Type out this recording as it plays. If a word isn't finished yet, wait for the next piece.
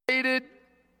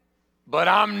but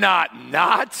I'm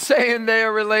not saying they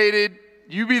are related.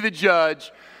 You be the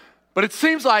judge. But it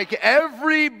seems like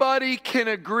everybody can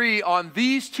agree on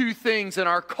these two things in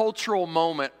our cultural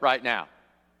moment right now.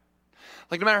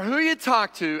 Like no matter who you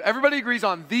talk to, everybody agrees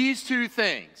on these two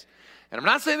things. And I'm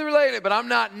not saying they're related, but I'm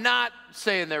not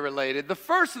saying they're related. The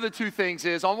first of the two things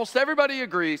is almost everybody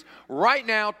agrees right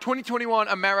now, 2021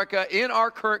 America, in our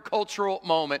current cultural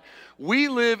moment, we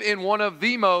live in one of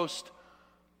the most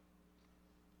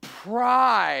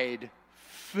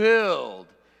pride-filled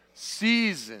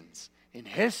seasons in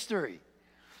history.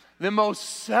 The most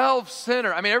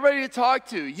self-centered. I mean, everybody you talk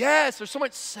to, yes, there's so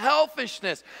much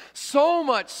selfishness, so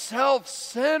much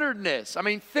self-centeredness. I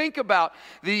mean, think about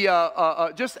the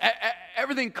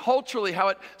everything culturally, how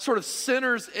it sort of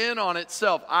centers in on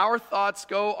itself. Our thoughts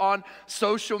go on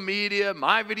social media.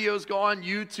 My videos go on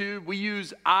YouTube. We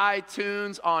use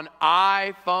iTunes on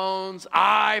iPhones,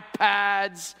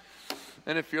 iPads.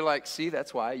 And if you're like, see,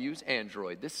 that's why I use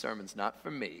Android. This sermon's not for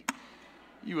me.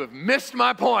 You have missed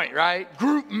my point, right?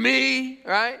 Group me,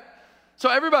 right? So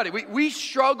everybody, we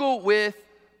struggle with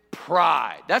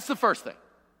pride. That's the first thing.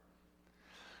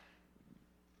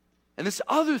 And this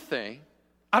other thing,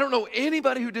 I don't know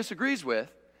anybody who disagrees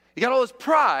with. You got all this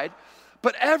pride,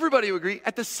 but everybody would agree.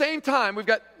 At the same time, we've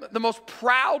got the most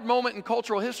proud moment in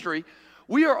cultural history.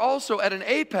 We are also at an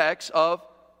apex of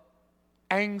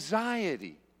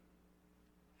anxiety.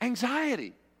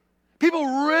 Anxiety.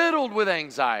 People riddled with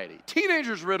anxiety.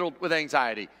 Teenagers riddled with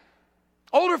anxiety.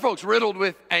 Older folks riddled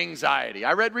with anxiety.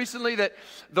 I read recently that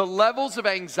the levels of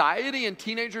anxiety in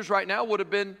teenagers right now would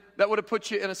have put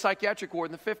you in a psychiatric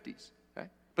ward in the 50s. Okay?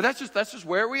 But that's just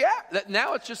where we are.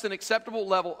 Now it's just an acceptable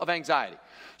level of anxiety.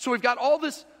 So we've got all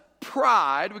this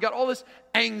pride, we've got all this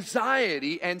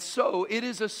anxiety, and so it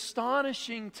is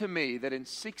astonishing to me that in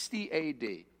 60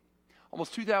 A.D.,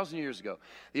 almost 2,000 years ago,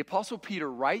 the Apostle Peter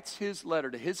writes his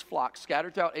letter to his flock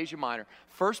scattered throughout Asia Minor.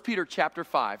 1 Peter chapter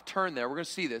 5, turn there, we're going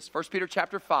to see this. 1 Peter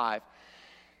chapter 5,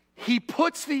 he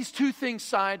puts these two things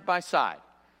side by side.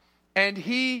 And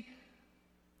he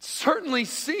certainly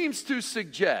seems to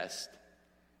suggest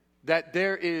that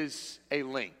there is a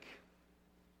link.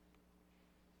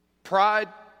 Pride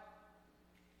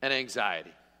and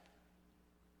anxiety.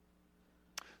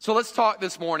 So let's talk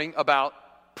this morning about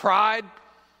pride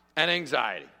and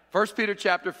anxiety. 1 Peter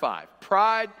chapter 5,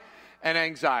 pride and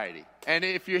anxiety. And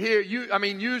if you're here,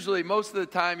 usually most of the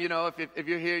time, if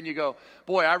you're here and you go,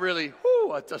 boy,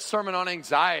 it's a sermon on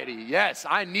anxiety. Yes,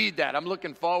 I need that. I'm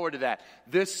looking forward to that.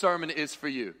 This sermon is for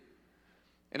you.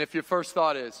 And if your first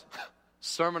thought is,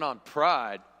 sermon on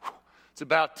pride, it's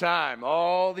about time.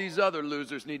 All these other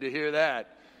losers need to hear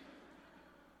that.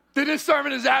 Then this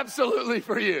sermon is absolutely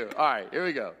for you. All right, here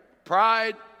we go.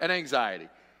 Pride and anxiety.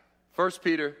 1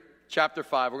 Peter chapter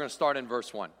 5, we're going to start in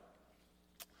verse 1.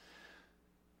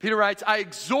 Peter writes, I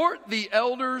exhort the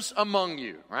elders among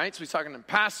you, right? So he's talking to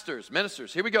pastors,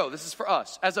 ministers. Here we go. This is for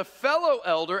us. As a fellow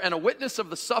elder and a witness of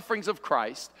the sufferings of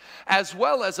Christ, as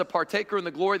well as a partaker in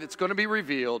the glory that's going to be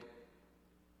revealed,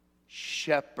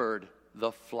 shepherd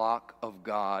the flock of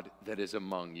God that is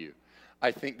among you.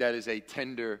 I think that is a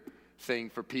tender thing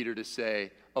for Peter to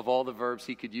say. Of all the verbs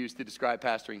he could use to describe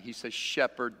pastoring, he says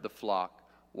shepherd the flock.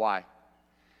 Why?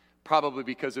 Probably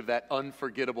because of that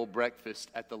unforgettable breakfast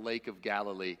at the Lake of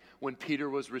Galilee. When Peter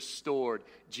was restored,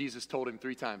 Jesus told him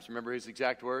 3 times. Remember his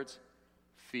exact words?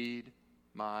 Feed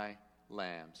my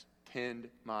lambs. Tend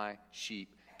my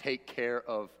sheep. Take care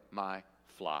of my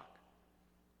flock.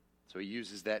 So he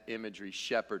uses that imagery,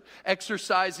 shepherd.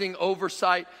 Exercising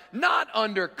oversight, not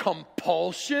under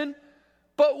compulsion,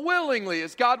 but willingly,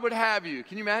 as God would have you.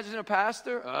 Can you imagine a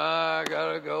pastor? I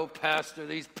gotta go pastor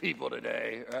these people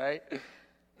today, right?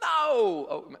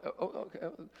 No. Okay.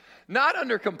 Not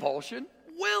under compulsion,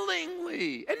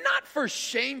 willingly. And not for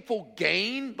shameful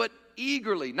gain, but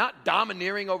eagerly. Not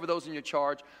domineering over those in your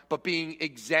charge, but being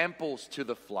examples to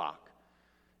the flock.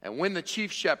 And when the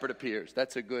chief shepherd appears,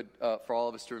 that's a good for all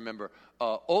of us to remember.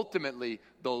 Ultimately,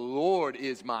 the Lord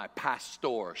is my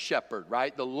pastor, shepherd,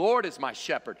 right? The Lord is my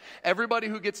shepherd. Everybody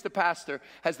who gets to pastor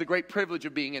has the great privilege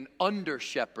of being an under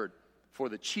shepherd for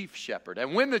the chief shepherd.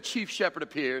 And when the chief shepherd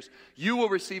appears, you will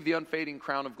receive the unfading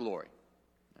crown of glory.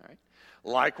 All right.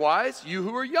 Likewise, you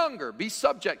who are younger, be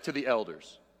subject to the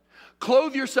elders.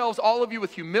 Clothe yourselves, all of you,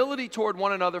 with humility toward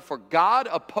one another, for God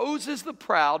opposes the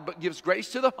proud, but gives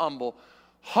grace to the humble.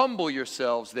 Humble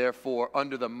yourselves, therefore,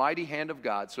 under the mighty hand of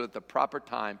God, so that at the proper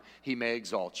time he may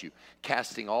exalt you,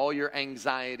 casting all your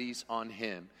anxieties on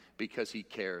him, because he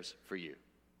cares for you.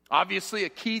 Obviously, a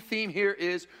key theme here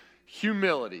is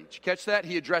humility. Did you catch that?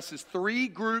 He addresses 3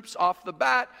 groups off the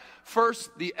bat. First,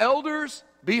 the elders,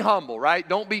 Be humble, right?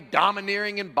 Don't be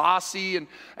domineering and bossy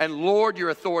and lord your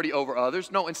authority over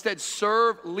others. No, instead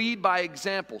serve, lead by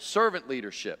example, servant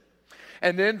leadership.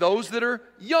 And then those that are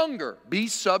younger, be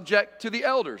subject to the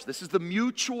elders. This is the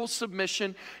mutual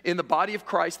submission in the body of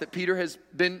Christ that Peter has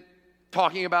been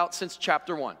talking about since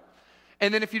chapter 1.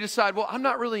 And then if you decide, well, I'm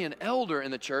not really an elder in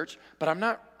the church, but I'm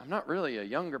not really a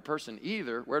younger person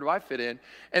either. Where do I fit in?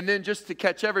 And then just to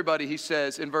catch everybody, he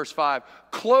says in verse 5,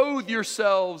 clothe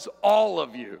yourselves, all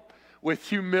of you, with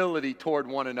humility toward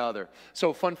one another.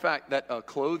 So fun fact that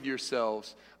clothe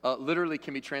yourselves literally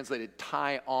can be translated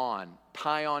tie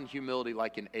on humility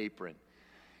like an apron.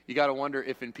 You got to wonder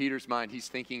if in Peter's mind he's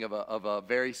thinking of a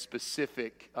very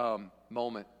specific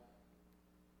moment.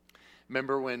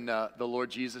 Remember when the Lord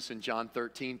Jesus in John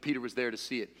 13, Peter was there to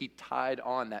see it. He tied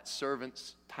on that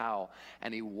servant's towel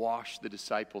and he washed the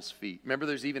disciples' feet. Remember,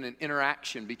 there's even an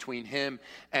interaction between him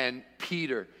and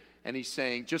Peter. And he's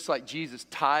saying, just like Jesus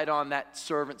tied on that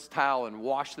servant's towel and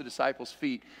washed the disciples'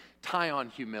 feet, tie on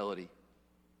humility.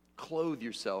 Clothe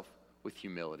yourself with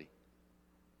humility.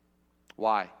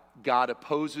 Why? God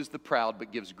opposes the proud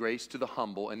but gives grace to the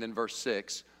humble. And then verse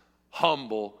 6,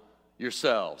 humble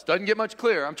yourselves. Doesn't get much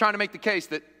clearer. I'm trying to make the case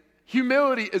that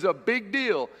humility is a big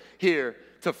deal here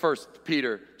to 1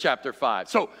 Peter chapter 5.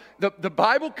 So the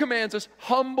Bible commands us,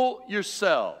 humble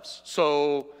yourselves.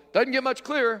 So doesn't get much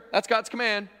clearer. That's God's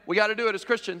command. We got to do it as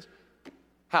Christians.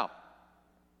 How?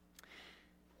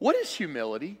 What is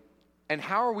humility and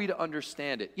how are we to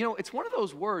understand it? You know, it's one of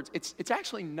those words, it's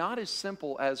actually not as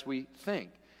simple as we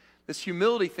think. This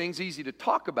humility thing's easy to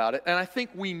talk about it, and I think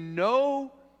we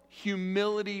know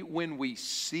humility when we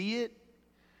see it,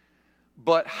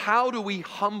 but how do we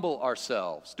humble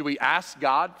ourselves? Do we ask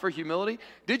God for humility?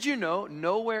 Did you know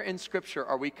nowhere in Scripture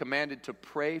are we commanded to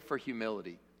pray for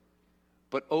humility?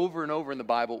 But over and over in the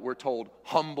Bible, we're told,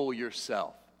 humble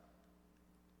yourself.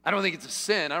 I don't think it's a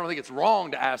sin. I don't think it's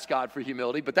wrong to ask God for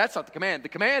humility, but that's not the command. The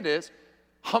command is,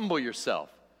 humble yourself.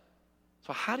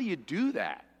 So how do you do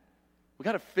that? We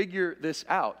got to figure this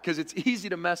out because it's easy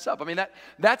to mess up. I mean,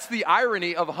 that's the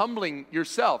irony of humbling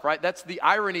yourself, right? That's the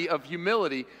irony of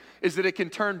humility is that it can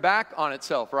turn back on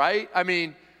itself, right? I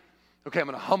mean, okay, I'm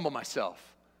going to humble myself.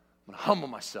 I'm going to humble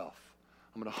myself.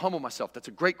 I'm going to humble myself. That's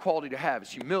a great quality to have.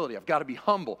 It's humility. I've got to be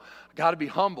humble. I've got to be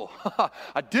humble.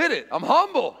 I did it. I'm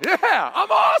humble. Yeah,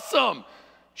 I'm awesome.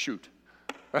 Shoot.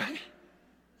 Right?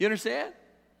 You understand?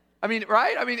 I mean,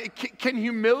 right? I mean, can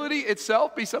humility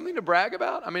itself be something to brag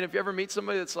about? I mean, if you ever meet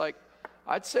somebody that's like,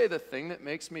 I'd say the thing that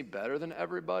makes me better than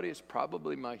everybody is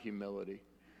probably my humility.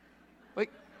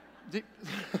 Like,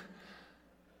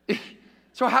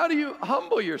 so how do you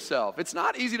humble yourself? It's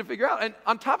not easy to figure out. And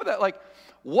on top of that, like,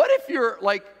 what if you're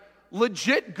like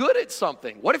legit good at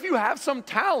something? What if you have some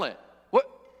talent?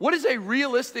 What is a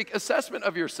realistic assessment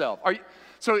of yourself?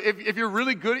 So if you're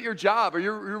really good at your job or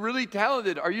you're really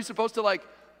talented, are you supposed to like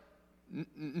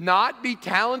not be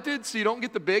talented so you don't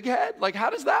get the big head? Like,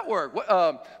 how does that work?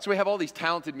 So we have all these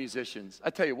talented musicians. I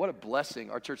tell you, what a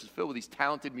blessing. Our church is filled with these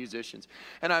talented musicians.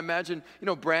 And I imagine,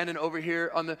 Brandon over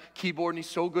here on the keyboard, and he's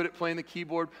so good at playing the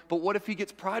keyboard. But what if he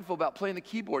gets prideful about playing the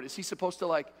keyboard? Is he supposed to,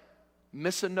 like,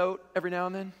 miss a note every now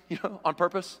and then, on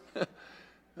purpose?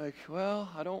 Like, well,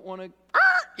 I don't want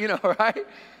to, right?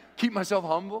 Keep myself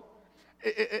humble.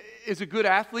 Is a good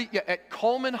athlete. Yeah, at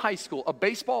Coleman High School, a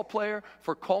baseball player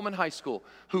for Coleman High School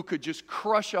who could just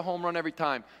crush a home run every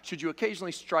time. Should you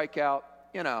occasionally strike out?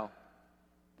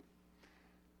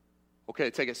 Okay,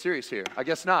 take it serious here. I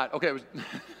guess not. Okay.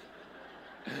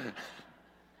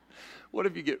 What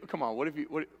if you get? Come on.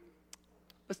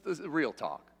 Let's real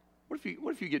talk. What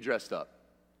if you get dressed up?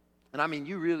 And I mean,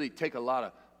 you really take a lot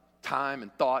of time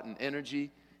and thought and energy.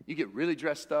 You get really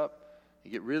dressed up. You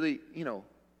get really,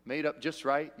 made up just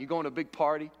right. You go to a big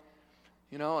party,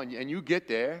 and you get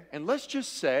there. And let's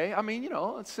just say, I mean,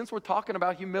 since we're talking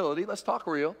about humility, let's talk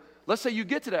real. Let's say you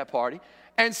get to that party,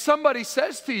 and somebody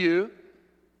says to you,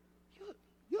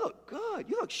 you look good.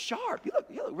 You look sharp. You look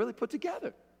really put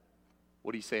together.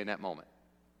 What do you say in that moment?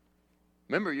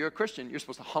 Remember, you're a Christian. You're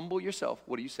supposed to humble yourself.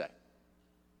 What do you say?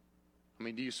 I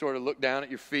mean, do you sort of look down at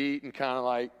your feet and kind of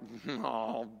like,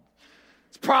 oh,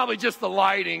 it's probably just the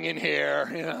lighting in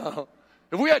here,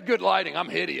 If we had good lighting, I'm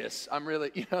hideous. I'm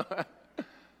really,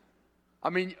 I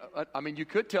mean, you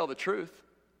could tell the truth.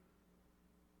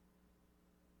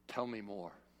 Tell me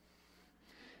more.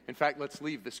 In fact, let's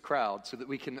leave this crowd so that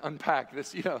we can unpack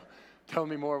this, tell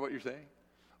me more of what you're saying.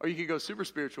 Or you could go super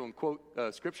spiritual and quote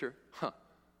Scripture. Well,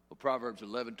 Proverbs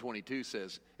 11:22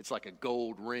 says, it's like a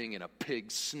gold ring in a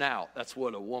pig's snout. That's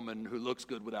what a woman who looks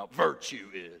good without virtue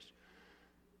is.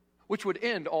 Which would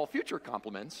end all future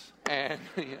compliments. And,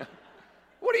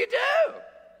 what do you do?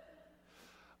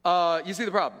 You see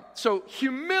the problem. So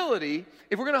humility,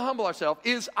 if we're going to humble ourselves,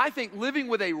 is, I think, living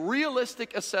with a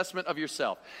realistic assessment of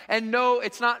yourself. And no,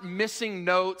 it's not missing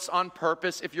notes on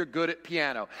purpose if you're good at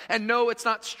piano. And no, it's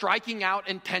not striking out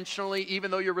intentionally even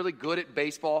though you're really good at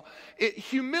baseball.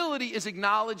 Humility is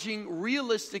acknowledging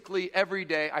realistically every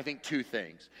day, I think, two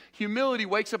things. Humility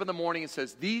wakes up in the morning and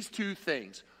says, these two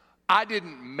things. I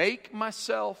didn't make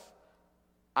myself.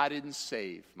 I didn't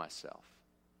save myself.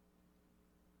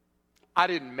 I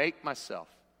didn't make myself.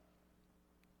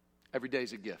 Every day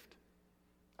is a gift.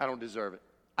 I don't deserve it.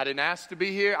 I didn't ask to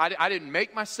be here. I didn't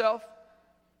make myself.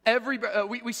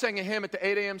 We sang a hymn at the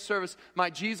 8 a.m. service, my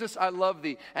Jesus, I love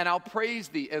thee, and I'll praise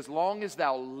thee as long as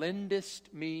thou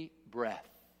lendest me breath.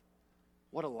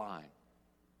 What a line.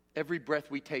 Every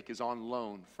breath we take is on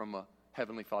loan from a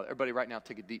heavenly Father. Everybody right now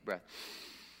take a deep breath.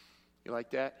 You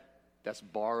like that? That's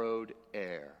borrowed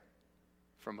air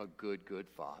from a good, good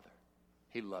Father.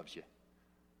 He loves you.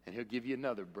 And he'll give you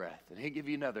another breath, and he'll give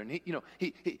you another. And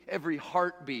every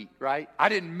heartbeat, right? I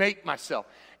didn't make myself,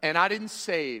 and I didn't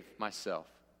save myself.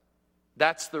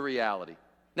 That's the reality.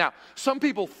 Now, some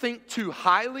people think too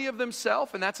highly of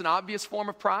themselves, and that's an obvious form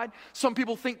of pride. Some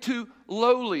people think too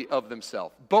lowly of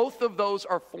themselves. Both of those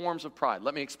are forms of pride.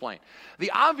 Let me explain. The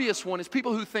obvious one is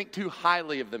people who think too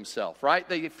highly of themselves, right?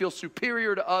 They feel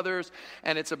superior to others,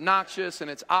 and it's obnoxious, and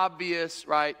it's obvious,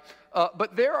 right?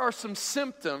 But there are some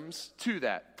symptoms to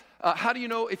that. How do you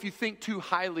know if you think too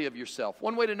highly of yourself?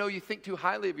 One way to know you think too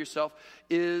highly of yourself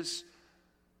is,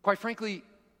 quite frankly,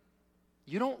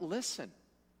 you don't listen.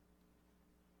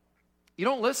 You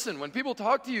don't listen. When people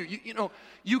talk to you,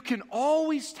 you can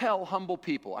always tell humble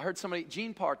people. I heard somebody,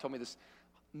 Gene Parr told me this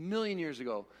a million years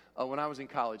ago when I was in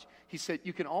college. He said,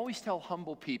 you can always tell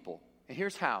humble people. And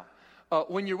here's how.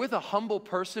 When you're with a humble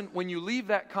person, when you leave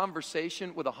that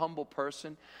conversation with a humble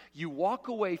person, you walk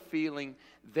away feeling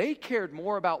they cared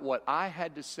more about what I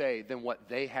had to say than what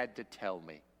they had to tell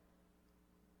me.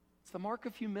 It's the mark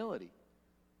of humility.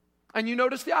 And you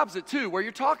notice the opposite too, where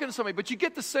you're talking to somebody, but you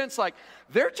get the sense like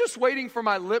they're just waiting for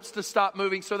my lips to stop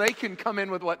moving so they can come in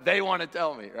with what they want to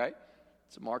tell me, right?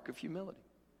 It's a mark of humility.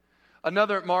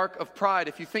 Another mark of pride,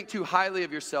 if you think too highly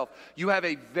of yourself, you have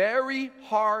a very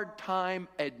hard time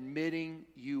admitting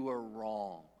you are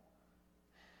wrong.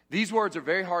 These words are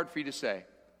very hard for you to say.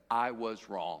 I was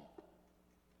wrong.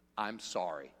 I'm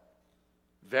sorry.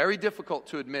 Very difficult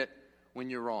to admit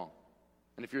when you're wrong.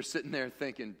 And if you're sitting there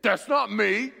thinking, that's not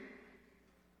me,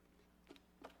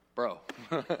 bro,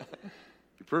 you're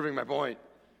proving my point.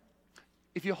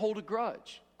 If you hold a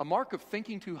grudge, a mark of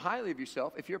thinking too highly of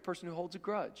yourself, if you're a person who holds a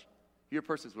grudge. You're a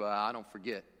person who says, well, I don't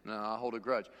forget. No, I hold a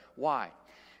grudge. Why?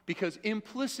 Because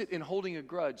implicit in holding a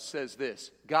grudge says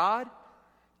this, God,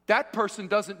 that person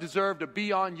doesn't deserve to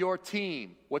be on your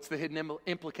team. What's the hidden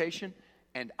implication?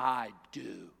 And I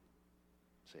do.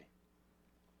 See?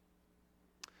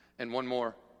 And one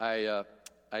more. I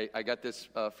got this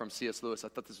from C.S. Lewis. I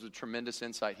thought this was a tremendous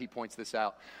insight. He points this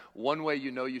out. One way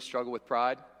you know you struggle with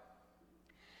pride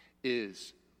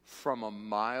is from a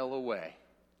mile away,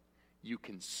 you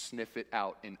can sniff it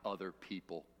out in other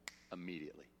people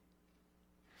immediately.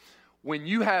 When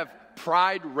you have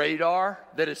pride radar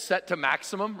that is set to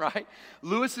maximum, right?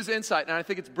 Lewis's insight, and I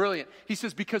think it's brilliant. He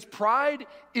says, because pride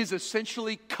is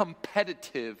essentially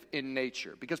competitive in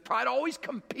nature. Because pride always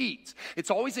competes. It's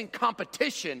always in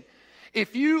competition.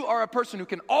 If you are a person who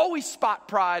can always spot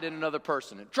pride in another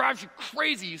person, it drives you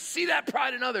crazy. You see that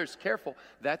pride in others. Careful.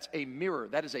 That's a mirror.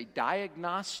 That is a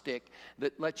diagnostic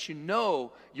that lets you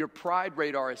know your pride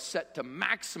radar is set to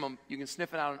maximum. You can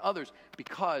sniff it out in others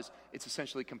because it's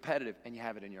essentially competitive and you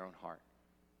have it in your own heart.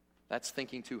 That's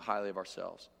thinking too highly of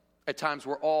ourselves. At times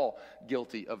we're all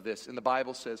guilty of this. And the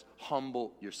Bible says,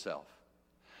 humble yourself.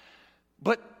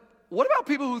 But what about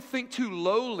people who think too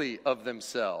lowly of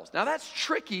themselves? Now that's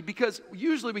tricky because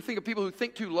usually we think of people who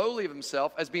think too lowly of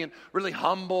themselves as being really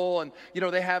humble and,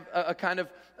 they have a kind of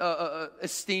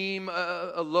esteem,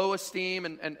 a low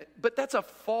esteem. But that's a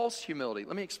false humility.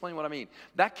 Let me explain what I mean.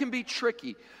 That can be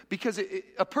tricky because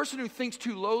a person who thinks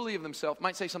too lowly of themselves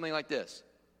might say something like this.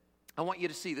 I want you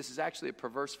to see this is actually a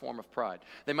perverse form of pride.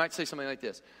 They might say something like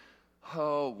this.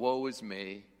 Oh, woe is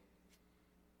me.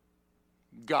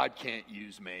 God can't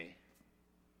use me.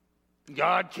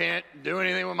 God can't do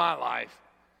anything with my life.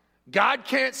 God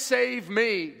can't save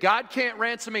me. God can't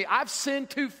ransom me. I've sinned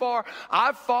too far.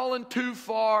 I've fallen too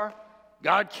far.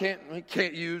 God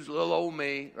can't use little old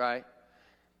me, right?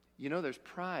 There's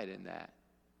pride in that,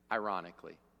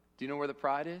 ironically. Do you know where the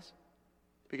pride is?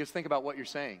 Because think about what you're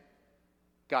saying.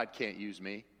 God can't use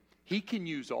me. He can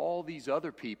use all these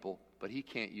other people, but he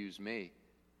can't use me.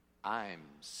 I'm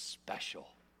special.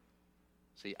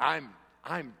 See, I'm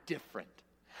I'm different.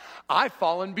 I've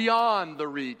fallen beyond the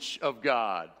reach of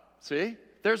God. See?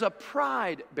 There's a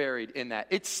pride buried in that.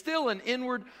 It's still an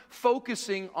inward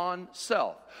focusing on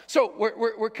self. So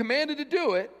we're commanded to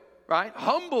do it, right?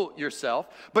 Humble yourself.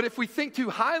 But if we think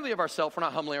too highly of ourselves, we're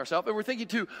not humbling ourselves. If we're thinking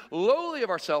too lowly of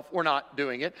ourselves, we're not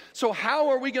doing it. So how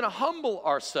are we going to humble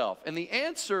ourselves? And the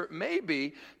answer may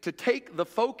be to take the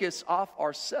focus off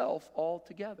ourselves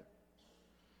altogether.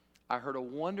 I heard a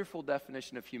wonderful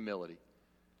definition of humility,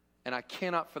 and I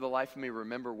cannot for the life of me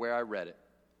remember where I read it.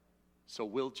 So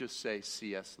we'll just say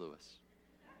C.S. Lewis.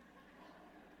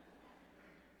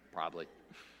 Probably.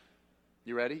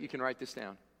 You ready? You can write this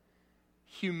down.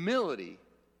 Humility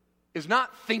is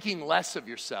not thinking less of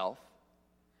yourself.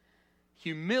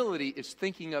 Humility is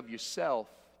thinking of yourself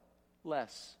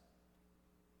less.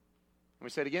 Let me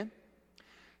say it again.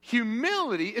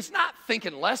 Humility is not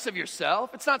thinking less of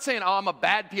yourself. It's not saying, oh, I'm a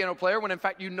bad piano player, when in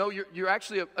fact you know you're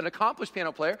actually an accomplished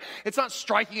piano player. It's not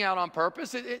striking out on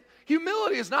purpose.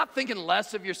 Humility is not thinking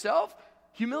less of yourself.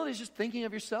 Humility is just thinking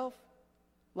of yourself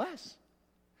less.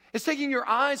 It's taking your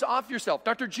eyes off yourself.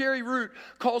 Dr. Jerry Root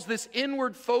calls this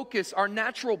inward focus, our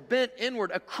natural bent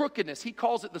inward, a crookedness. He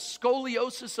calls it the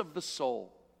scoliosis of the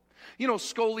soul. You know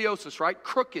scoliosis, right?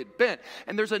 Crooked, bent.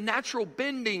 And there's a natural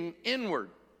bending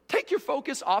inward. Take your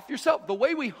focus off yourself. The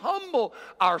way we humble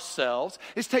ourselves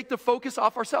is take the focus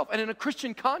off ourselves. And in a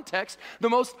Christian context, the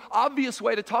most obvious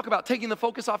way to talk about taking the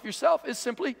focus off yourself is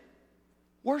simply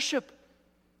worship.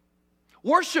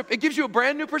 Worship, it gives you a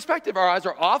brand new perspective. Our eyes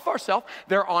are off ourselves,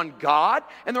 they're on God,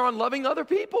 and they're on loving other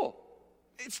people.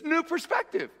 It's a new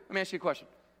perspective. Let me ask you a question.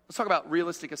 Let's talk about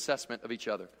realistic assessment of each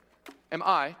other. Am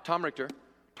I, Tom Richter,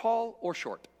 tall or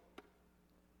short?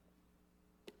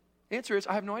 The answer is,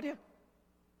 I have no idea.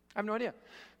 I have no idea.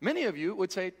 Many of you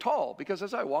would say tall, because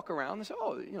as I walk around, they say,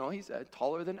 oh, you know, he's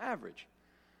taller than average.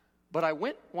 But I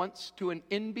went once to an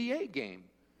NBA game.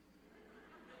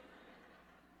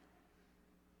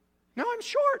 Now I'm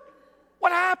short.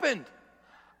 What happened?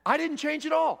 I didn't change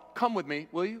at all. Come with me,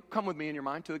 will you? Come with me in your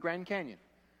mind to the Grand Canyon.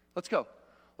 Let's go.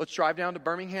 Let's drive down to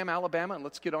Birmingham, Alabama, and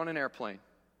let's get on an airplane.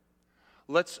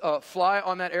 Let's fly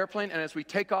on that airplane, and as we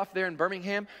take off there in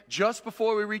Birmingham, just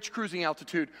before we reach cruising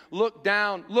altitude, look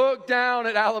down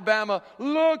at Alabama.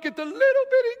 Look at the little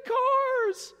bitty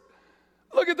cars.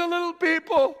 Look at the little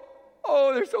people.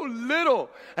 Oh, they're so little.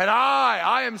 And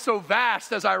I am so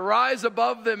vast as I rise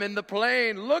above them in the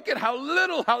plane. Look at how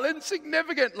little, how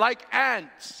insignificant, like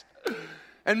ants.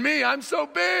 And me, I'm so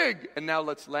big. And now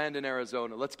let's land in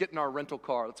Arizona. Let's get in our rental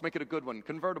car. Let's make it a good one,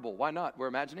 convertible. Why not? We're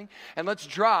imagining. And let's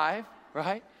drive,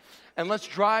 right? And let's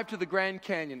drive to the Grand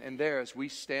Canyon. And there, as we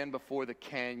stand before the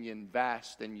canyon,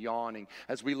 vast and yawning,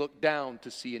 as we look down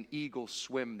to see an eagle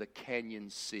swim the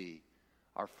canyon sea,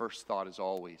 our first thought is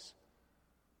always,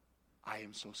 I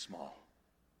am so small.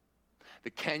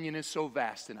 The canyon is so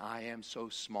vast and I am so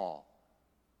small.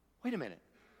 Wait a minute.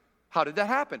 How did that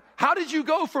happen? How did you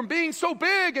go from being so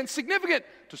big and significant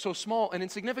to so small and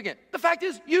insignificant? The fact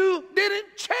is, you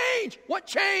didn't change. What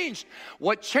changed?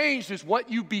 What changed is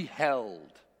what you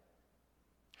beheld.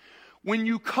 When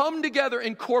you come together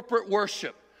in corporate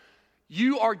worship,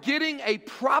 you are getting a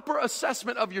proper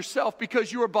assessment of yourself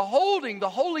because you are beholding the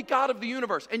holy God of the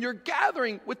universe and you're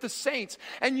gathering with the saints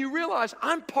and you realize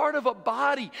I'm part of a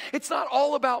body. It's not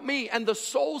all about me. And the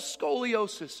soul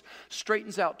scoliosis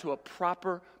straightens out to a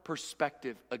proper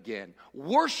perspective again.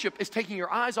 Worship is taking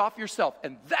your eyes off yourself,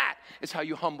 and that is how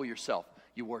you humble yourself.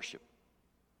 You worship.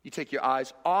 You take your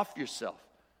eyes off yourself.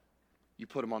 You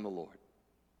put them on the Lord.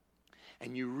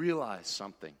 And you realize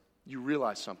something.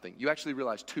 You actually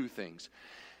realize two things.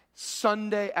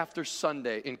 Sunday after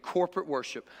Sunday in corporate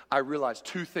worship, I realized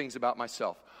two things about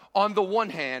myself. On the one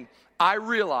hand, I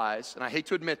realize, and I hate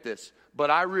to admit this,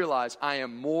 but I realize I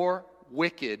am more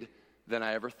wicked than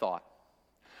I ever thought.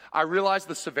 I realize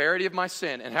the severity of my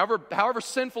sin, and however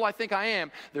sinful I think I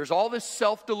am, there's all this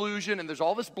self-delusion, and there's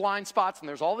all this blind spots, and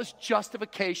there's all this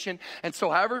justification, and so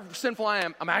however sinful I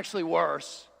am, I'm actually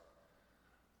worse.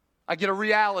 I get a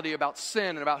reality about sin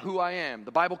and about who I am.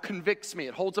 The Bible convicts me.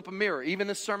 It holds up a mirror. Even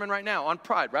this sermon right now on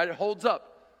pride, right? It holds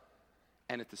up.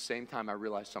 And at the same time, I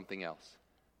realize something else.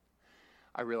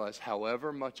 I realize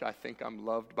however much I think I'm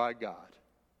loved by God,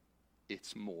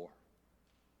 it's more.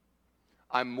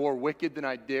 I'm more wicked than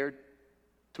I dared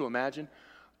to imagine,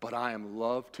 but I am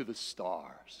loved to the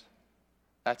stars.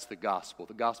 That's the gospel.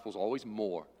 The gospel is always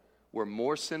more. We're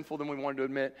more sinful than we wanted to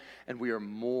admit, and we are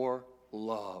more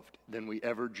loved than we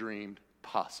ever dreamed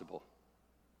possible.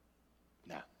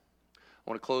 Now, I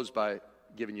want to close by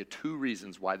giving you two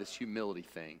reasons why this humility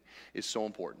thing is so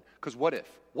important. Because what if?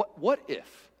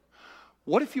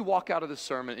 What if you walk out of this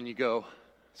sermon and you go,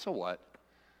 so what?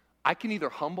 I can either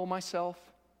humble myself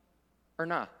or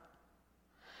not.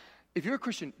 If you're a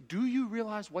Christian, do you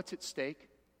realize what's at stake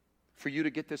for you to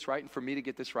get this right and for me to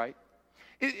get this right?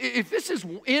 If this is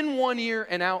in one ear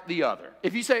and out the other,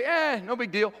 if you say, no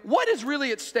big deal, what is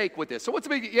really at stake with this? So what's the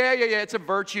big deal? Yeah, it's a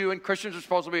virtue and Christians are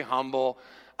supposed to be humble.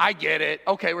 I get it.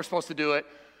 Okay, we're supposed to do it.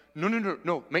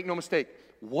 No, make no mistake.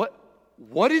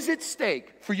 What is at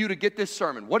stake for you to get this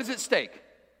sermon? What is at stake?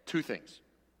 Two things.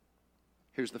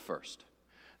 Here's the first.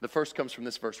 The first comes from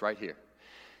this verse right here.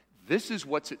 This is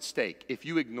what's at stake. If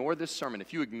you ignore this sermon,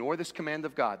 if you ignore this command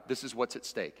of God, this is what's at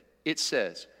stake. It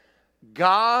says,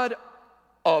 God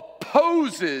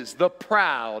opposes the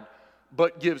proud,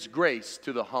 but gives grace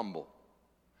to the humble.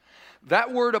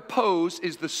 That word oppose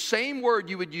is the same word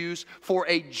you would use for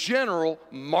a general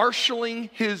marshaling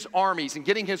his armies and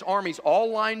getting his armies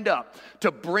all lined up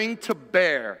to bring to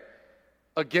bear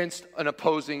against an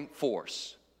opposing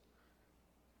force.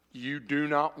 You do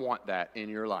not want that in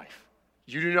your life.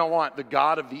 You do not want the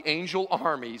God of the angel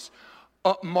armies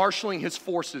marshaling his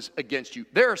forces against you.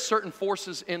 There are certain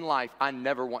forces in life I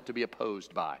never want to be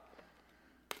opposed by.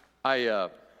 I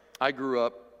grew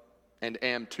up and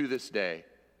am to this day,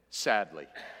 sadly,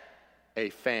 a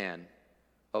fan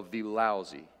of the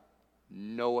lousy,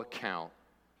 no account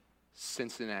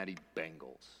Cincinnati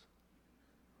Bengals.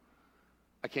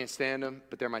 I can't stand them,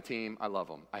 but they're my team. I love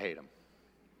them. I hate them.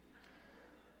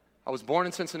 I was born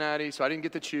in Cincinnati, so I didn't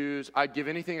get to choose. I'd give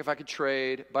anything if I could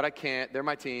trade, but I can't. They're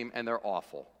my team, and they're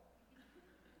awful.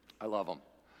 I love them.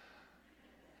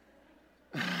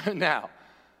 Now,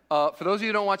 for those of you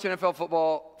who don't watch NFL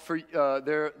football,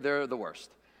 they're the worst.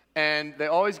 And they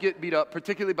always get beat up,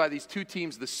 particularly by these two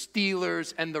teams, the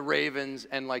Steelers and the Ravens,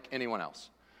 and like anyone else.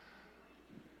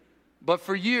 But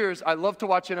for years, I loved to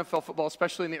watch NFL football,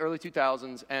 especially in the early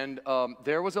 2000s. And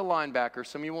there was a linebacker.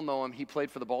 Some of you will know him. He played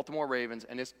for the Baltimore Ravens,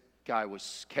 and this guy was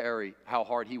scary how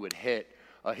hard he would hit.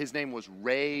 His name was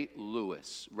Ray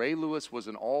Lewis. Ray Lewis was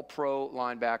an all-pro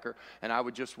linebacker, and I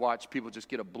would just watch people just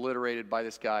get obliterated by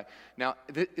this guy. Now,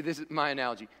 this is my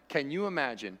analogy. Can you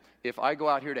imagine if I go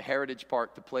out here to Heritage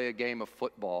Park to play a game of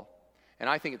football, and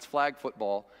I think it's flag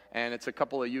football, and it's a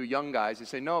couple of you young guys who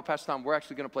say, no, Pastor Tom, we're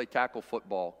actually going to play tackle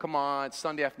football. Come on, it's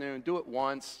Sunday afternoon, do it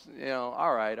once,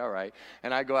 all right.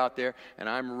 And I go out there, and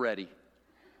I'm ready.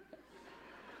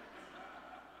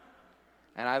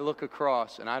 And I look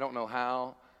across, and I don't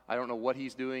know what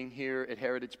he's doing here at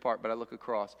Heritage Park, but I look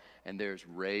across, and there's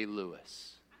Ray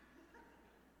Lewis.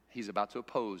 He's about to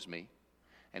oppose me,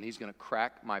 and he's going to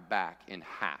crack my back in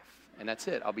half. And that's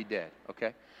it. I'll be dead,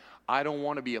 okay? I don't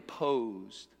want to be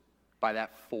opposed by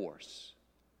that force.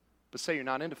 But say you're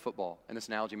not into football, and this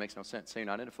analogy makes no sense. Say you're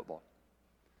not into football.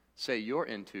 Say you're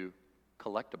into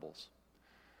collectibles.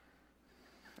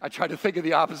 I tried to think of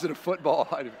the opposite of football.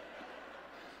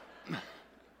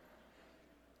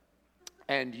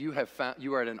 And you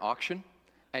are at an auction,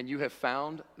 and you have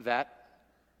found that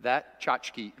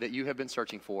tchotchke that you have been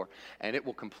searching for, and it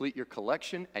will complete your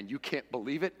collection, and you can't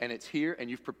believe it, and it's here, and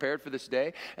you've prepared for this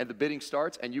day, and the bidding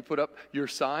starts, and you put up your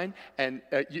sign, and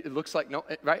it looks like no,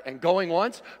 right? And going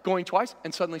once, going twice,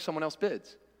 and suddenly someone else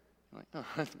bids. You're like,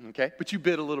 oh, okay, but you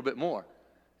bid a little bit more,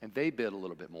 and they bid a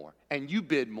little bit more, and you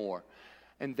bid more,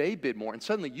 and they bid more, and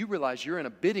suddenly you realize you're in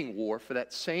a bidding war for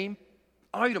that same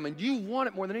item, and you want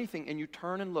it more than anything, and you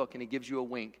turn and look, and he gives you a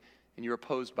wink, and you're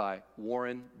opposed by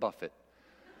Warren Buffett.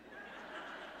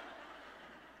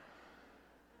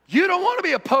 You don't want to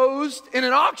be opposed in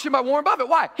an auction by Warren Buffett.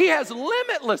 Why? He has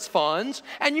limitless funds,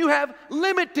 and you have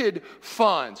limited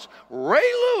funds. Ray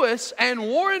Lewis and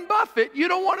Warren Buffett, you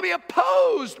don't want to be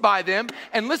opposed by them.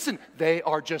 And listen, they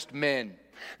are just men.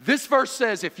 This verse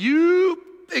says, if you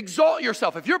exalt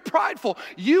yourself, if you're prideful,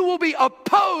 you will be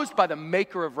opposed by the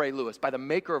maker of Ray Lewis, by the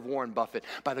maker of Warren Buffett,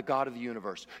 by the God of the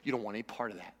universe. You don't want any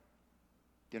part of that.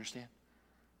 Do you understand?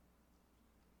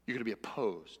 You're going to be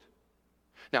opposed.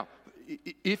 Now,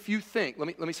 if you think,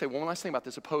 let me say one last thing about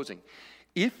this opposing.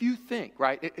 If you think,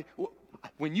 right,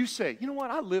 when you say, you know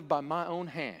what, I live by my own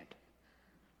hand.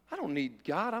 I don't need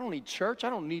God. I don't need church. I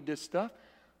don't need this stuff.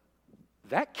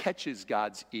 That catches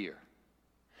God's ear.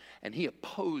 And he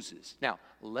opposes. Now,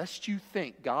 lest you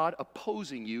think God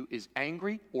opposing you is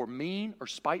angry or mean or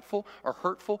spiteful or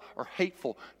hurtful or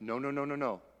hateful.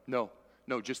 No,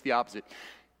 just the opposite.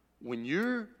 When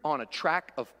you're on a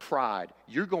track of pride,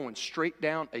 you're going straight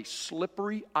down a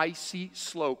slippery, icy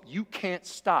slope. You can't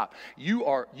stop. You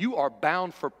are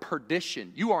bound for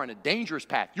perdition. You are on a dangerous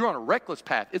path. You're on a reckless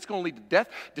path. It's going to lead to death,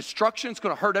 destruction. It's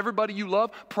going to hurt everybody you love.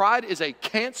 Pride is a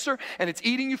cancer, and it's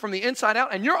eating you from the inside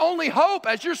out. And your only hope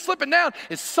as you're slipping down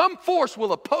is some force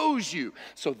will oppose you.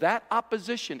 So that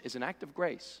opposition is an act of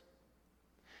grace.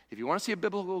 If you want to see a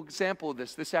biblical example of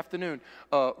this afternoon,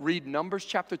 read Numbers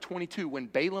chapter 22 when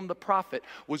Balaam the prophet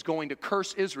was going to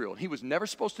curse Israel. He was never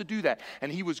supposed to do that,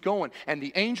 and he was going, and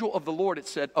the angel of the Lord, it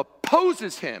said,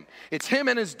 opposes him. It's him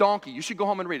and his donkey. You should go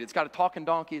home and read it. It's got a talking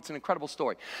donkey. It's an incredible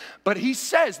story. But he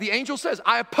says, the angel says,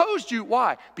 I opposed you.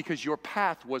 Why? Because your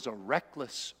path was a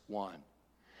reckless one.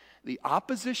 The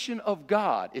opposition of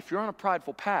God, if you're on a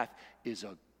prideful path, is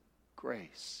a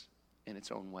grace in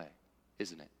its own way,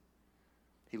 isn't it?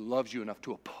 He loves you enough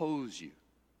to oppose you.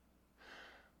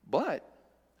 But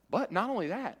not only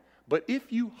that, but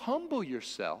if you humble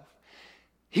yourself,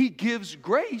 he gives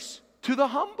grace to the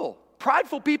humble.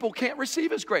 Prideful people can't receive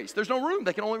his grace. There's no room.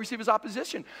 They can only receive his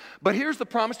opposition. But here's the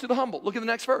promise to the humble. Look at the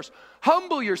next verse.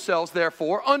 Humble yourselves,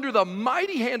 therefore, under the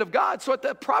mighty hand of God, so at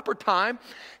the proper time,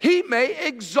 he may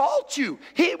exalt you.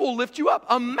 He will lift you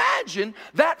up. Imagine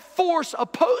that force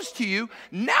opposed to you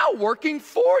now working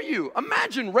for you.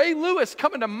 Imagine Ray Lewis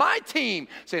coming to my team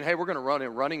saying, hey, we're going to run a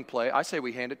running play. I say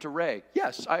we hand it to Ray.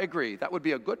 Yes, I agree. That would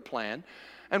be a good plan.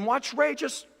 And watch Ray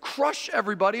just crush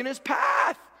everybody in his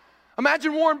path.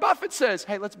 Imagine Warren Buffett says,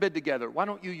 hey, let's bid together. Why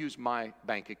don't you use my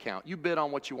bank account? You bid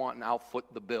on what you want and I'll foot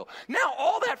the bill. Now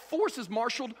all that force is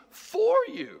marshaled for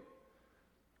you.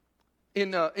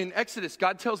 In Exodus,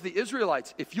 God tells the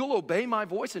Israelites, if you'll obey my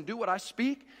voice and do what I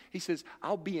speak, he says,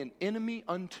 I'll be an enemy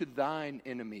unto thine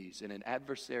enemies and an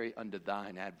adversary unto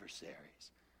thine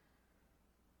adversaries.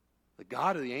 The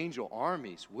God of the angel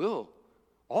armies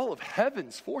all of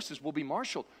heaven's forces will be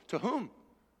marshaled. To whom?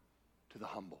 To the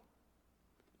humble.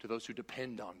 To those who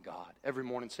depend on God. Every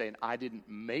morning saying, I didn't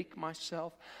make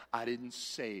myself. I didn't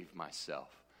save myself.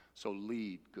 So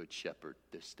lead, good shepherd,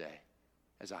 this day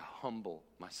as I humble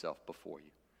myself before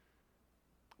you.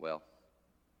 Well,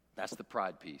 that's the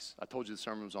pride piece. I told you the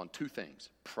sermon was on two things.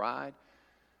 Pride,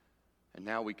 and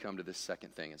now we come to this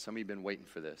second thing. And some of you have been waiting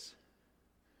for this.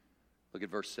 Look at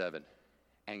verse 7.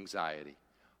 Anxiety.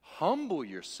 Humble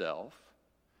yourself,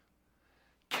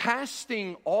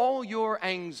 casting all your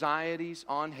anxieties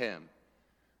on him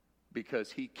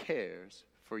because he cares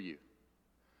for you.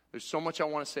 There's so much I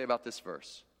want to say about this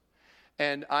verse.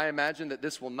 And I imagine that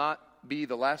this will not be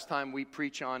the last time we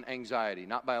preach on anxiety,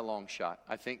 not by a long shot.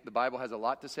 I think the Bible has a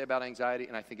lot to say about anxiety,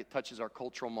 and I think it touches our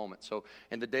cultural moment. So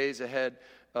in the days ahead,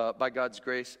 by God's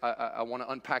grace, I want to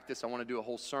unpack this. I want to do a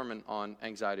whole sermon on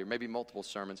anxiety, or maybe multiple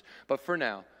sermons. But for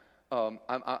now,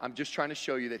 I'm just trying to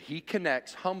show you that he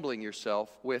connects humbling yourself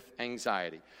with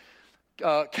anxiety.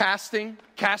 Casting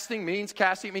means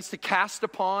casting. It means to cast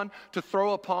upon, to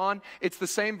throw upon. It's the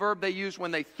same verb they used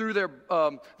when they threw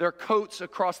their coats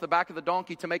across the back of the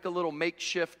donkey to make a little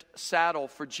makeshift saddle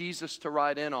for Jesus to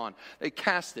ride in on. They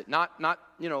cast it, not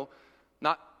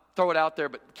throw it out there,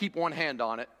 but keep one hand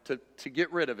on it to get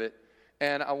rid of it.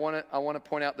 And I want to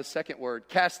point out the second word,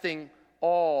 casting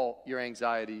all your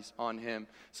anxieties on him.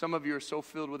 Some of you are so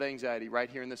filled with anxiety right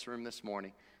here in this room this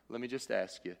morning. Let me just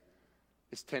ask you,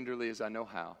 as tenderly as I know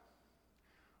how,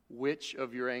 which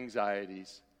of your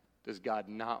anxieties does God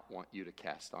not want you to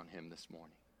cast on him this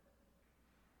morning?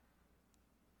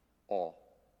 All.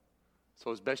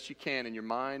 So as best you can in your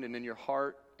mind and in your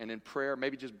heart and in prayer,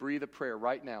 maybe just breathe a prayer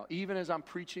right now. Even as I'm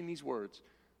preaching these words,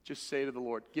 just say to the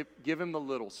Lord, give him the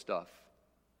little stuff.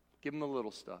 Give him the little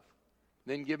stuff.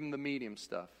 Then give him the medium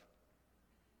stuff.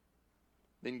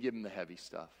 Then give him the heavy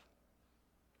stuff.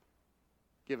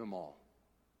 Give him all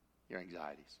your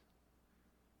anxieties.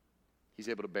 He's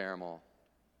able to bear them all.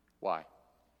 Why?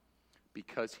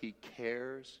 Because he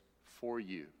cares for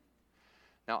you.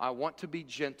 Now, I want to be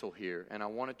gentle here, and I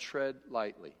want to tread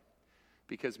lightly.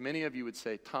 Because many of you would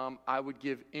say, Tom, I would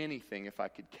give anything if I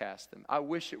could cast them. I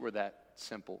wish it were that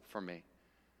simple for me.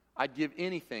 I'd give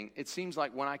anything. It seems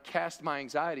like when I cast my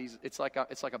anxieties, it's like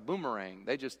a boomerang.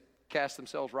 They just cast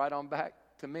themselves right on back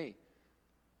to me.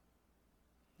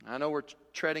 I know we're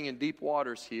treading in deep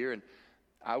waters here, and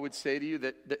I would say to you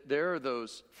that there are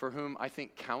those for whom I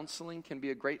think counseling can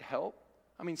be a great help.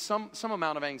 I mean, some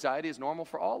amount of anxiety is normal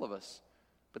for all of us,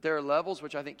 but there are levels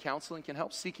which I think counseling can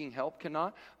help. Seeking help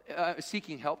cannot.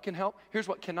 Seeking help can help. Here's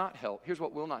what cannot help. Here's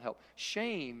what will not help.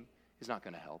 Shame is not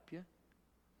going to help you.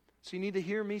 So you need to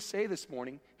hear me say this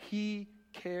morning, he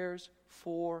cares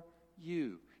for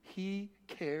you. He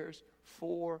cares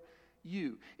for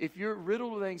you. If you're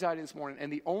riddled with anxiety this morning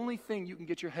and the only thing you can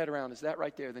get your head around is that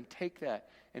right there, then take that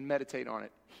and meditate on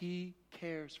it. He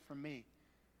cares for me.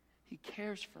 He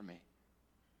cares for me.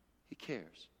 He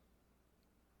cares.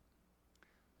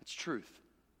 It's truth.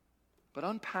 But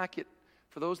unpack it.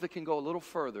 For those that can go a little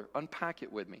further, unpack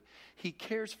it with me. He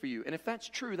cares for you. And if that's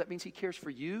true, that means he cares for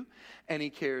you, and he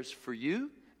cares for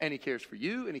you, And he cares for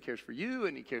you, and he cares for you,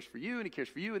 and he cares for you, and he cares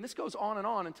for you. And this goes on and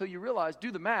on until you realize,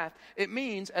 do the math. It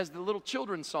means, as the little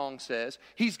children's song says,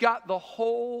 he's got the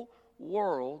whole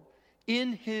world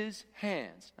in his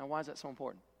hands. Now, why is that so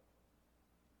important?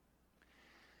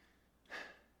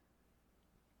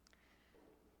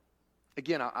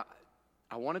 Again,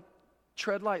 I want to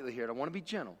tread lightly here. I want to be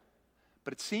gentle.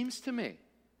 But it seems to me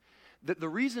that the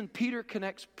reason Peter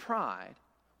connects pride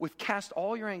with cast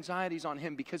all your anxieties on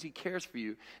him because he cares for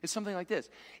you is something like this.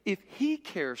 If he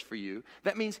cares for you,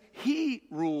 that means he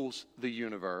rules the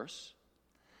universe.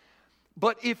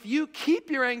 But if you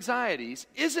keep your anxieties,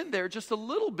 isn't there just a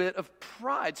little bit of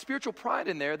pride, spiritual pride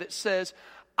in there that says,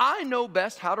 I know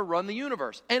best how to run the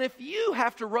universe. And if you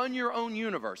have to run your own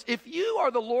universe, if you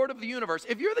are the Lord of the universe,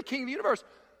 if you're the king of the universe,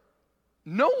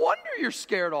 no wonder you're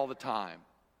scared all the time.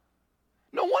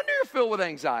 No wonder you're filled with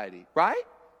anxiety, right?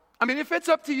 I mean, if it's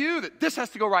up to you that this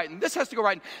has to go right and this has to go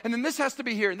right and then this has to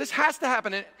be here and this has to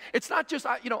happen. And it's not just,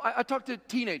 I talk to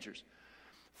teenagers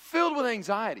filled with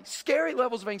anxiety, scary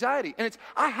levels of anxiety. And it's,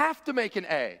 I have to make an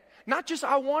A. Not just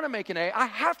I want to make an A, I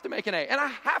have to make an A. And I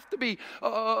have to be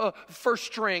first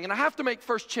string, and I have to make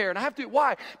first chair, and I have to,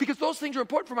 why? Because those things are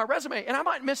important for my resume, and I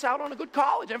might miss out on a good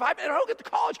college. And if I don't get the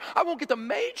college, I won't get the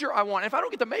major I want. And if I don't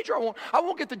get the major I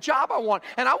won't get the job I want,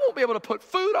 and I won't be able to put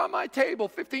food on my table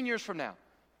 15 years from now.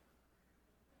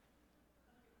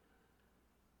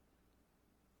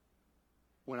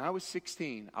 When I was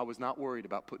 16, I was not worried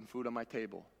about putting food on my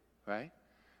table, right?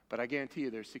 But I guarantee you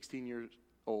there's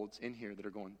 16-year-olds in here that are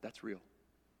going, that's real.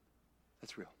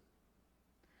 That's real.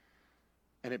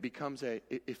 And it becomes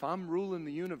if I'm ruling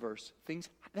the universe,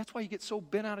 that's why you get so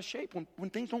bent out of shape when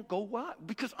things don't go well,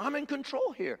 because I'm in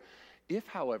control here. If,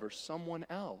 however, someone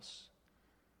else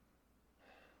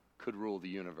could rule the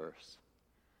universe,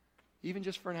 even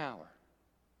just for an hour,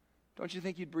 don't you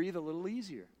think you'd breathe a little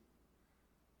easier?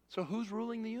 So who's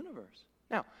ruling the universe?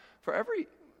 Now, for every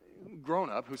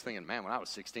grown-up who's thinking, man, when I was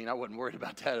 16, I wasn't worried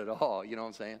about that at all. You know what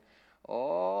I'm saying?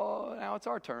 Oh, now it's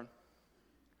our turn.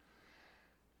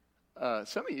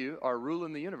 Some of you are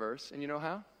ruling the universe, and you know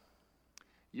how?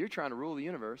 You're trying to rule the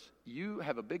universe. You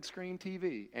have a big screen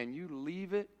TV, and you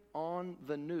leave it on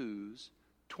the news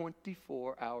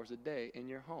 24 hours a day in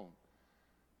your home.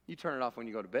 You turn it off when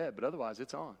you go to bed, but otherwise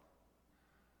it's on.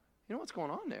 You know what's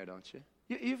going on there, don't you?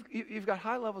 You've got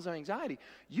high levels of anxiety.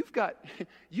 You've got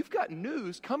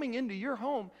news coming into your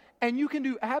home, and you can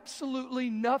do absolutely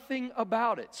nothing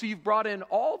about it. So you've brought in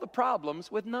all the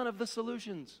problems with none of the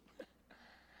solutions.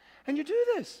 And you do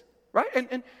this, right?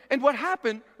 And what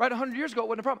happened, right, 100 years ago,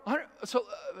 wasn't a problem.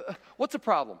 What's the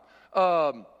problem?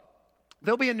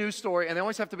 There'll be a news story, and they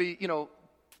always have to be,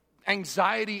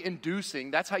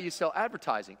 anxiety-inducing. That's how you sell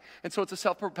advertising. And so it's a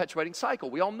self-perpetuating cycle.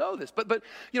 We all know this. But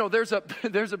there's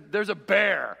a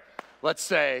bear, let's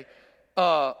say,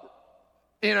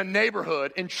 in a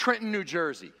neighborhood in Trenton, New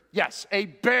Jersey. Yes, a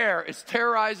bear is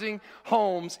terrorizing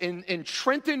homes in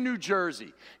Trenton, New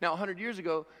Jersey. Now, 100 years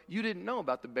ago, you didn't know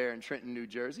about the bear in Trenton, New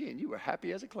Jersey, and you were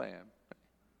happy as a clam.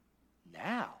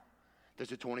 Now,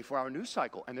 there's a 24-hour news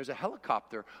cycle, and there's a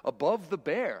helicopter above the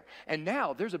bear. And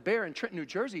now there's a bear in Trenton, New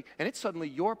Jersey, and it's suddenly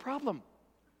your problem.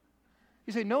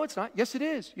 You say, no, it's not. Yes, it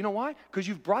is. You know why? Because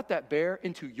you've brought that bear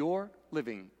into your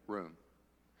living room.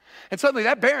 And suddenly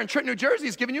that bear in Trenton, New Jersey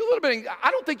is giving you a little bit of, I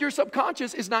don't think your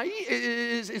subconscious is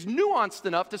nuanced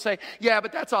enough to say, yeah,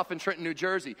 but that's off in Trenton, New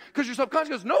Jersey. Because your subconscious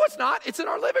goes, no, it's not. It's in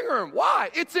our living room. Why?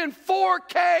 It's in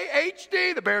 4K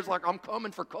HD. The bear's like, I'm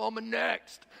coming for Coleman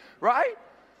next. Right?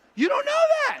 You don't know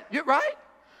that, right?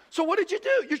 So what did you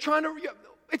do?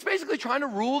 It's basically trying to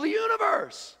rule the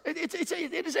universe. It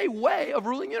is a way of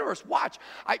ruling the universe. Watch.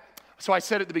 So I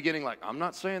said at the beginning, I'm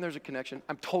not saying there's a connection.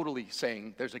 I'm totally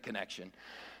saying there's a connection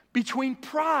between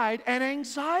pride and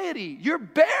anxiety. You're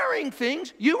bearing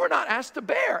things you were not asked to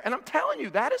bear. And I'm telling you,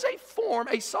 that is a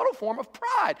subtle form of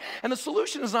pride. And the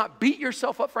solution is not beat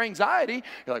yourself up for anxiety.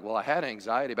 You're like, well, I had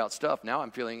anxiety about stuff. Now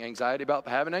I'm feeling anxiety about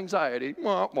having anxiety.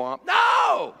 Womp, womp.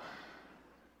 No!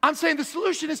 I'm saying the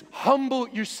solution is humble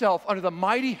yourself under the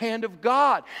mighty hand of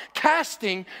God.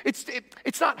 Casting,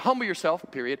 it's not humble yourself,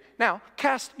 period. Now,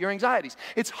 cast your anxieties.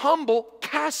 It's humble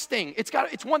casting.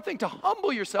 It's one thing to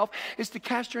humble yourself, is to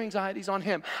cast your anxieties on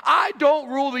Him. I don't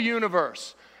rule the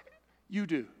universe. You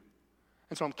do.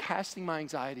 And so I'm casting my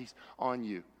anxieties on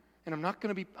you. And I'm not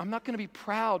going to be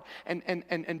proud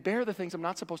and bear the things I'm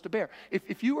not supposed to bear.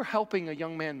 If you were helping a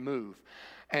young man move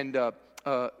and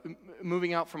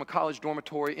moving out from a college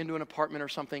dormitory into an apartment or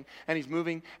something, and he's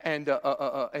moving, and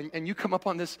you come up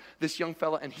on this young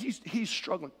fella, and he's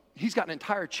struggling. He's got an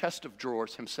entire chest of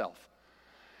drawers himself.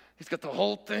 He's got the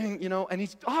whole thing, and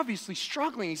he's obviously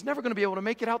struggling. He's never going to be able to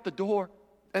make it out the door.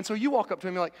 And so you walk up to him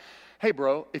and you're like, hey,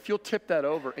 bro, if you'll tip that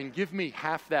over and give me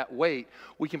half that weight,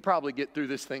 we can probably get through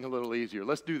this thing a little easier.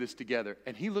 Let's do this together.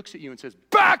 And he looks at you and says,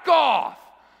 back off.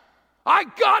 I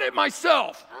got it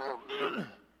myself.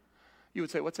 You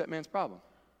would say, what's that man's problem?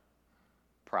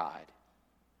 Pride.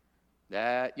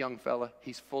 That young fella,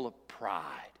 he's full of pride.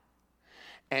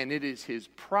 And it is his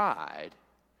pride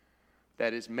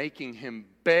that is making him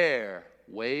bear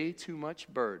way too much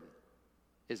burden,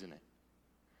 isn't it?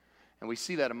 And we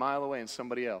see that a mile away in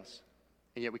somebody else.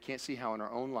 And yet we can't see how in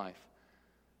our own life,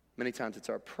 many times it's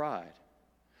our pride.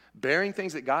 Bearing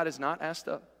things that God has not asked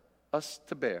us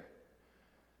to bear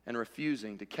and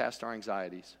refusing to cast our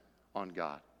anxieties on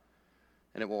God.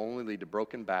 And it will only lead to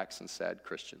broken backs and sad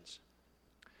Christians.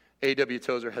 A.W.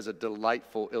 Tozer has a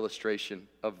delightful illustration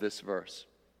of this verse.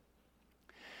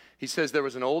 He says there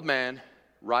was an old man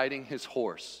riding his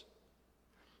horse.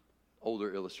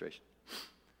 Older illustration.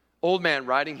 Old man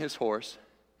riding his horse,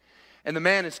 and the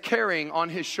man is carrying on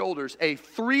his shoulders a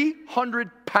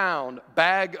 300-pound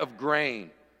bag of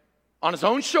grain on his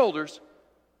own shoulders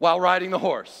while riding the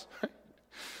horse.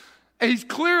 And he's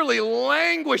clearly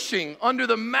languishing under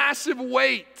the massive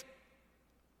weight.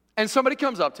 And somebody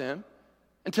comes up to him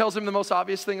and tells him the most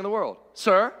obvious thing in the world.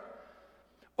 Sir,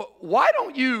 why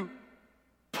don't you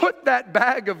put that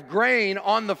bag of grain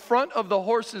on the front of the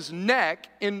horse's neck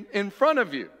in front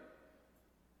of you?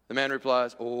 The man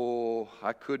replies, oh,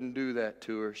 I couldn't do that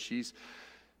to her. She's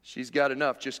got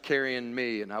enough just carrying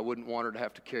me, and I wouldn't want her to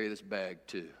have to carry this bag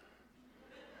too.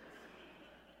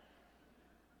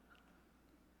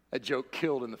 That joke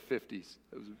killed in the 50s.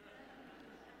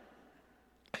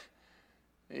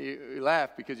 You laugh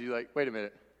because you're like, wait a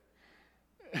minute.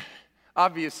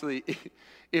 Obviously,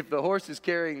 if the horse is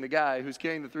carrying the guy who's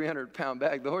carrying the 300-pound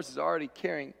bag, the horse is already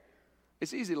carrying.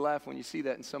 It's easy to laugh when you see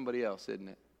that in somebody else, isn't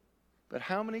it? But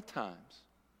how many times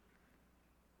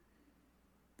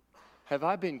have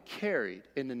I been carried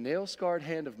in the nail-scarred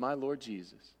hand of my Lord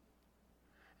Jesus,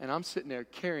 and I'm sitting there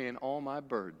carrying all my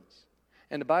burdens?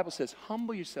 And the Bible says,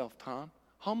 humble yourself, Tom.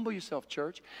 Humble yourself,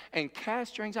 church, and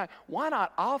cast your anxiety. Why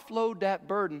not offload that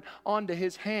burden onto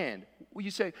his hand? Well,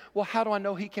 you say, well, how do I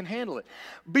know he can handle it?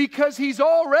 Because he's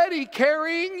already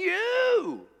carrying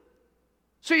you.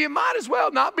 So you might as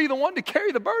well not be the one to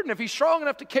carry the burden. If he's strong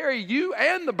enough to carry you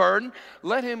and the burden,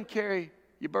 let him carry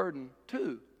your burden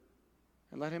too.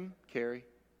 And let him carry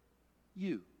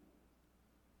you.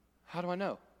 How do I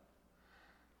know?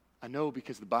 I know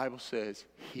because the Bible says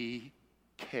he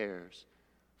cares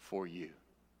for you.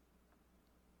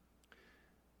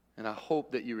 And I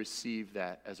hope that you receive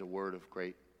that as a word of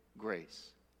great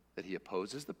grace. That he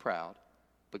opposes the proud,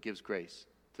 but gives grace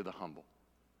to the humble.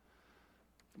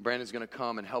 Brandon's going to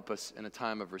come and help us in a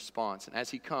time of response. And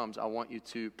as he comes, I want you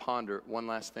to ponder one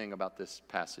last thing about this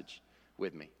passage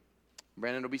with me.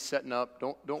 Brandon will be setting up.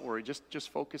 Don't worry. Just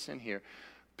focus in here.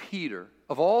 Peter,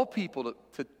 of all people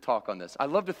to talk on this, I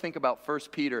love to think about 1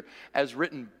 Peter as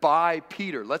written by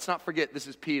Peter. Let's not forget this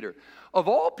is Peter. Of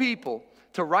all people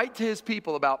to write to his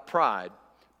people about pride,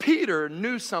 Peter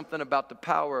knew something about the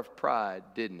power of pride,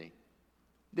 didn't he?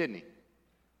 Didn't he?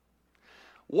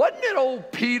 Wasn't it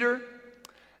old Peter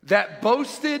that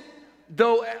boasted,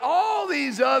 though all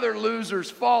these other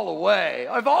losers fall away,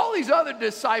 if all these other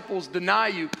disciples deny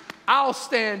you, I'll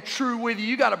stand true with you.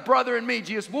 You got a brother in me,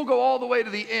 Jesus. We'll go all the way to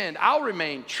the end. I'll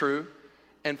remain true.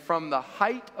 And from the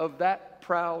height of that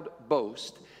proud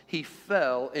boast, he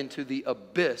fell into the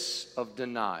abyss of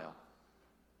denial,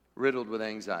 riddled with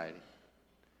anxiety.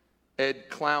 Ed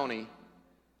Clowney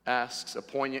asks a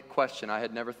poignant question I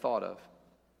had never thought of.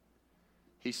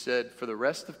 He said, for the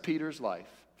rest of Peter's life,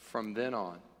 from then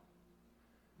on,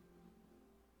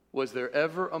 was there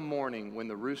ever a morning when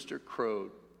the rooster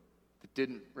crowed that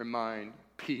didn't remind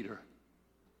Peter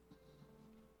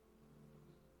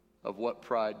of what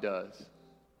pride does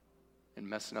in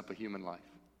messing up a human life?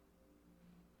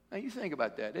 Now you think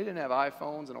about that. They didn't have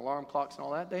iPhones and alarm clocks and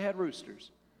all that. They had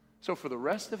roosters. So for the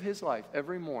rest of his life,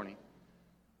 every morning,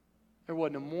 there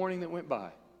wasn't a morning that went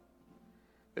by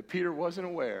that Peter wasn't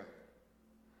aware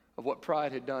of what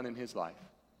pride had done in his life.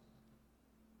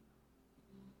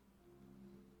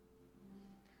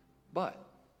 But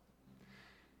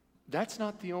that's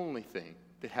not the only thing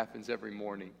that happens every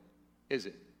morning, is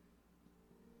it?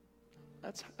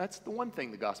 That's the one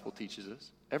thing the gospel teaches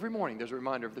us. Every morning there's a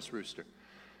reminder of this rooster.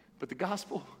 But the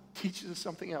gospel teaches us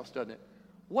something else, doesn't it?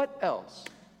 What else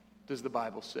does the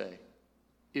Bible say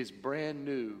is brand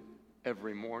new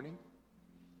every morning?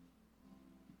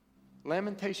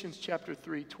 Lamentations chapter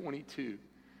 3:22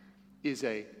 is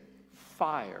a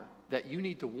fire that you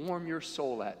need to warm your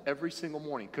soul at every single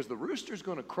morning, because the rooster's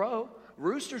going to crow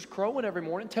roosters crowing every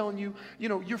morning telling you,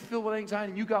 you're filled with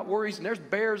anxiety and you got worries, and there's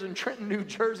bears in Trenton, New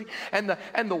Jersey, and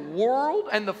the world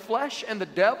and the flesh and the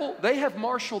devil, they have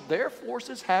marshaled their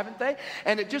forces, haven't they?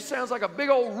 And it just sounds like a big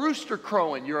old rooster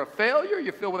crowing. You're a failure,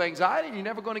 you're filled with anxiety, and you're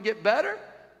never going to get better.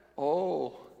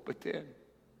 Oh, but then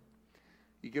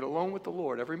you get alone with the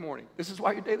Lord every morning. This is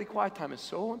why your daily quiet time is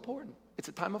so important. It's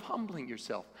a time of humbling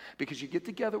yourself, because you get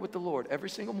together with the Lord every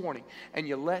single morning and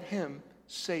you let him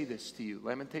say this to you.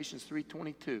 Lamentations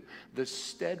 3:22. The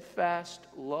steadfast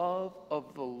love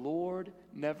of the Lord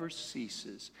never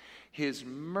ceases. His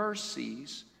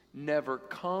mercies never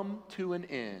come to an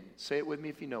end. Say it with me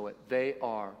if you know it. They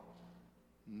are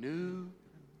new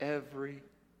every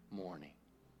morning.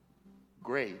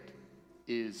 Great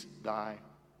is thy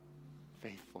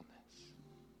faithfulness.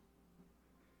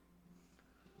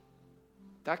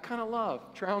 That kind of love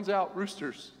drowns out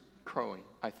roosters crowing,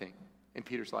 I think, in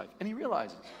Peter's life. And he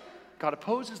realizes God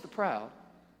opposes the proud,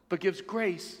 but gives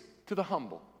grace to the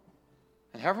humble.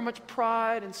 And however much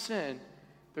pride and sin,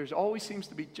 there's always seems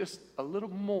to be just a little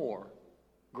more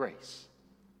grace.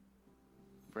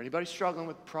 For anybody struggling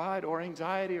with pride or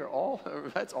anxiety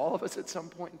that's all of us at some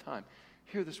point in time,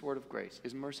 hear this word of grace.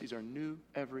 His mercies are new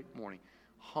every morning.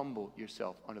 Humble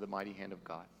yourself under the mighty hand of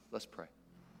God. Let's pray.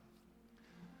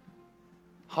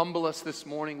 Humble us this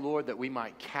morning, Lord, that we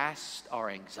might cast our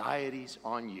anxieties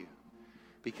on you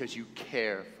because you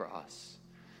care for us.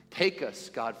 Take us,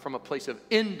 God, from a place of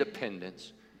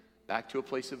independence back to a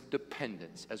place of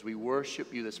dependence. As we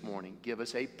worship you this morning, give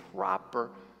us a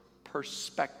proper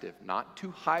perspective, not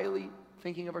too highly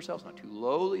thinking of ourselves, not too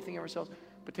lowly thinking of ourselves,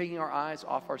 but taking our eyes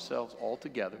off ourselves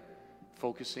altogether,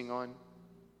 focusing on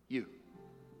you,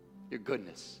 your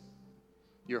goodness,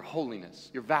 your holiness,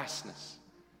 your vastness,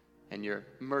 and your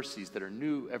mercies that are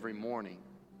new every morning.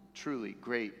 Truly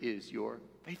great is your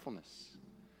faithfulness.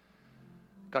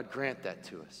 God, grant that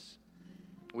to us.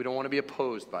 We don't want to be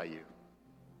opposed by you.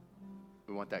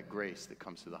 We want that grace that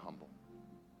comes to the humble.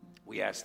 We ask